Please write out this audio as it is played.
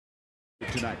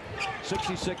tonight.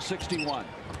 66-61.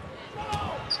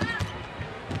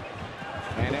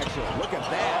 And exel, look at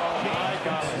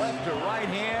that. Left to right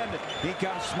hand. He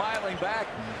comes smiling back.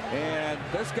 And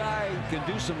this guy can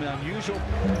do some unusual.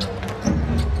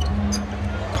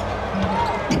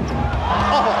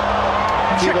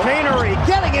 Chicanery,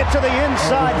 getting it to the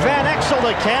inside. Van Exel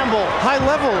to Campbell.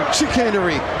 High-level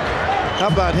chicanery. How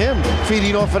about him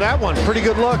feeding off of that one? Pretty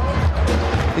good luck.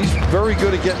 He's very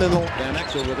good at getting in the... Van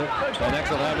Exel with it. Van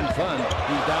Exel having fun.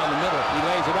 He's down the middle. He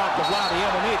lays it off to Vlade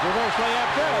underneath. Reverse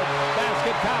layup good.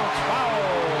 Basket counts. Foul.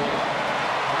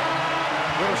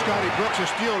 Little Scotty Brooks is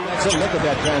still... Look at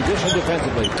that transition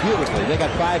defensively. Beautifully. They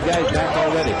got 5 guys back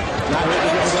already. Not really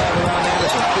getting the ball around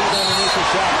Anderson. Feet underneath the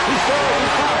shot. He scores.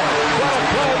 He's fouled. What a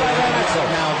play by Van Exel.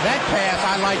 Now that pass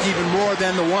I like even more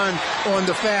than the one on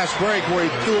the fast break where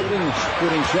he threw it in.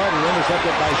 Shooting short and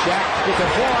intercepted by Shaq. It's a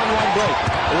 4-on-1 break.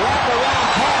 Wrap around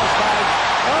pass by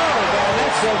Van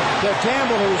Exel to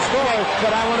Campbell, who scores.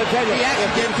 But I want to tell you, He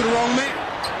actually gave it to the wrong man.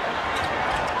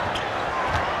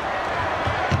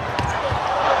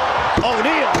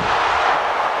 O'Neal.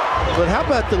 But how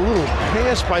about the little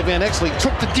pass by Van Exel? He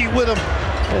took the D with him.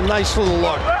 A nice little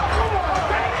look. Jones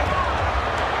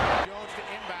to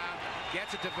inbound.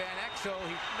 Gets it to Van Exel.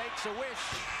 He makes a wish.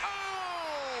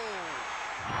 Oh!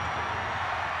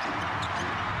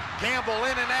 Campbell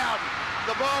in and out.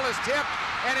 The ball is tipped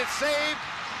and it's saved.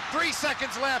 3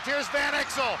 seconds left. Here's Van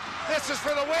Exel. This is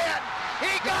for the win.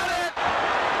 He got it!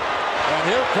 And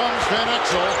here comes Van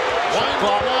Exel. Wind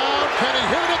around. Can he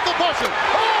hit it at the buzzer? Oh,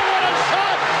 what a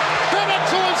shot! Van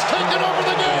Exel has taken over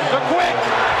the game. The quick.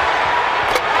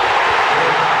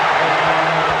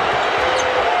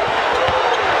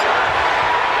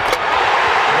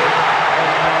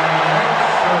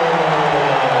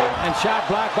 and shot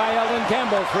blocked by Eldon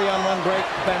Campbell. 3-on-1 break.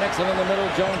 Van Exel in the middle.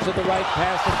 Jones to the right.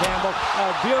 Pass to Campbell.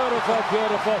 A beautiful,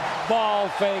 beautiful ball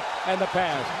fake and the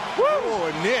pass. Woo!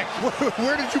 Nick,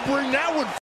 where did you bring that one from?